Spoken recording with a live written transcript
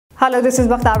Hello, this is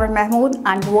Mahmood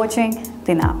and you're watching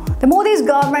Dnow. The Modi's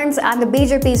government's and the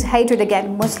BJP's hatred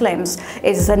against Muslims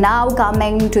is now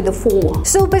coming to the fore.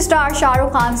 Superstar Shah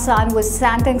Rukh Khan's son was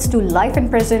sentenced to life in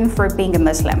prison for being a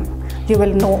Muslim. You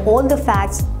will know all the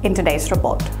facts in today's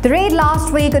report. The raid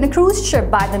last week on a cruise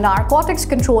ship by the Narcotics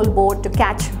Control Board to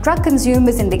catch drug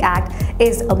consumers in the act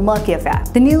is a murky affair.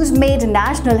 The news made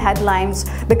national headlines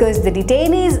because the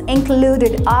detainees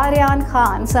included Aryan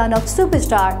Khan, son of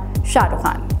superstar Shah Rukh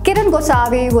Khan. Kiran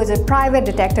Gosavi was a private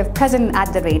detective present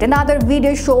at the raid. Another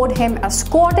video showed him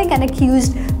escorting an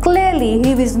accused. Clearly,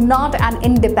 he was not an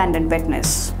independent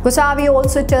witness. Gosavi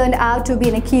also turned out to be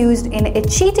an accused in a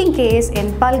cheating case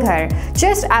in Palghar,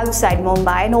 just outside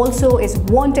Mumbai, and also is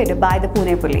wanted by the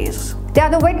Pune police. The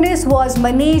other witness was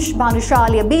Manish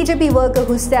Bhanushali, a BJP worker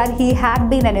who said he had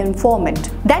been an informant.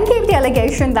 Then came the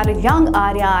allegation that a young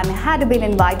Aryan had been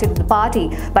invited to the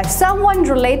party by someone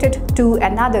related to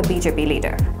another BJP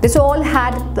leader. This all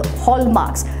had the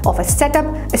hallmarks of a setup,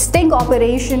 a sting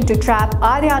operation to trap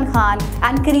Aryan Khan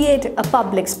and create a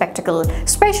public spectacle,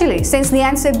 especially since the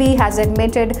NCB has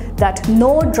admitted that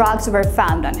no drugs were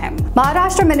found on him.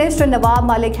 Maharashtra Minister Nawab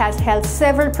Malik has held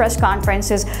several press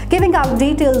conferences giving out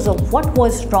details of what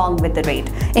was wrong with the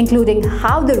raid, including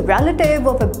how the relative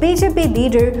of a BJP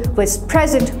leader was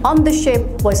present on the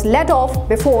ship was let off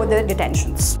before the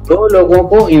detentions. दो लोगों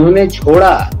को इन्होंने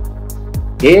छोड़ा।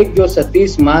 एक जो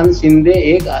सतीश मान शिंदे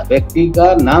एक व्यक्ति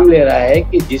का नाम ले रहा है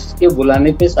कि जिसके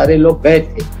बुलाने पे सारे लोग गए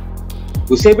थे,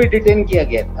 उसे भी डिटेन किया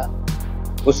गया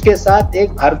था। उसके साथ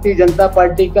एक भारतीय जनता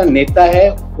पार्टी का नेता है,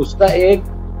 उसका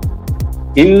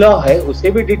एक इन-लॉ है,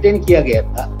 उसे भी डिटेन किया गया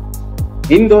था।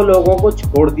 इन दो लोगों को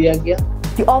छोड़ दिया गया।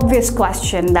 The obvious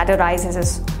question that arises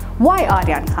is, why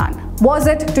Aryan Khan? Was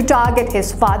it to target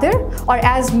his father, or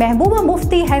as Mehbooba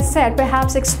Mufti has said,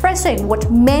 perhaps expressing what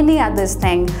many others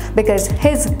think because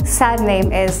his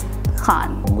surname is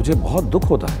Khan? मुझे बहुत दुख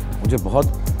होता है, मुझे बहुत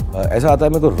ऐसा आता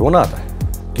है, मेरे को रोना आता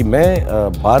है कि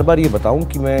मैं बार-बार ये बताऊं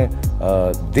कि मैं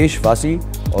देशवासी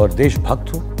और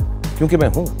देशभक्त हूं, क्योंकि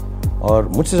मैं हूं और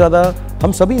मुझसे ज़्यादा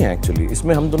हम सभी हैं एक्चुअली।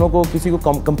 इसमें हम दोनों को किसी को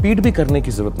कम्पीट भी करने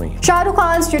की जरूरत नहीं है। Shahrukh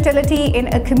Khan's utility in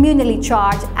a communally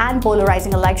charged and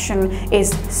polarizing election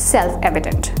is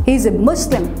self-evident. He is a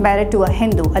Muslim married to a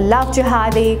Hindu, a love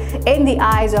jihadi in the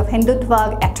eyes of Hindutva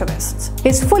activists. He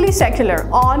is fully secular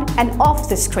on and off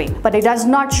the screen, but he does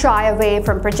not shy away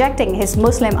from projecting his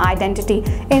Muslim identity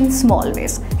in small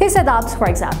ways. His adabs, for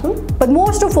example. But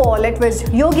most of all, it was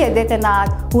Yogi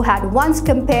Adityanath who had once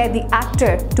compared the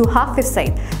actor to Hafiz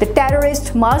Saeed, the terrorist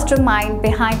mastermind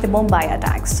behind the Mumbai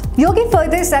attacks. Yogi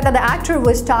further said that the actor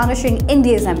was tarnishing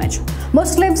India's image.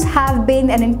 Muslims have been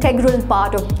an integral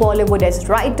part of Bollywood as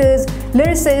writers,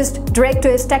 lyricists,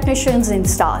 directors, technicians, and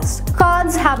stars.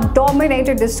 Khans have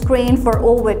dominated the screen for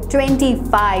over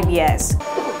 25 years.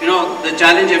 You know, the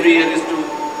challenge every year is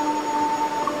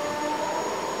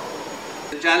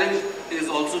the challenge is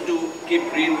also to keep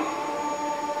green.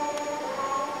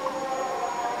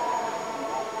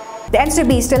 The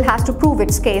NCB still has to prove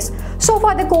its case. So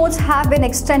far, the courts have been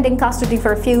extending custody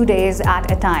for a few days at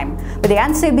a time. But the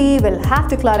NCB will have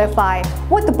to clarify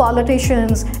what the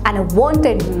politicians and a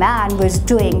wanted man was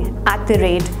doing at the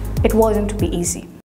raid. It wasn't to be easy.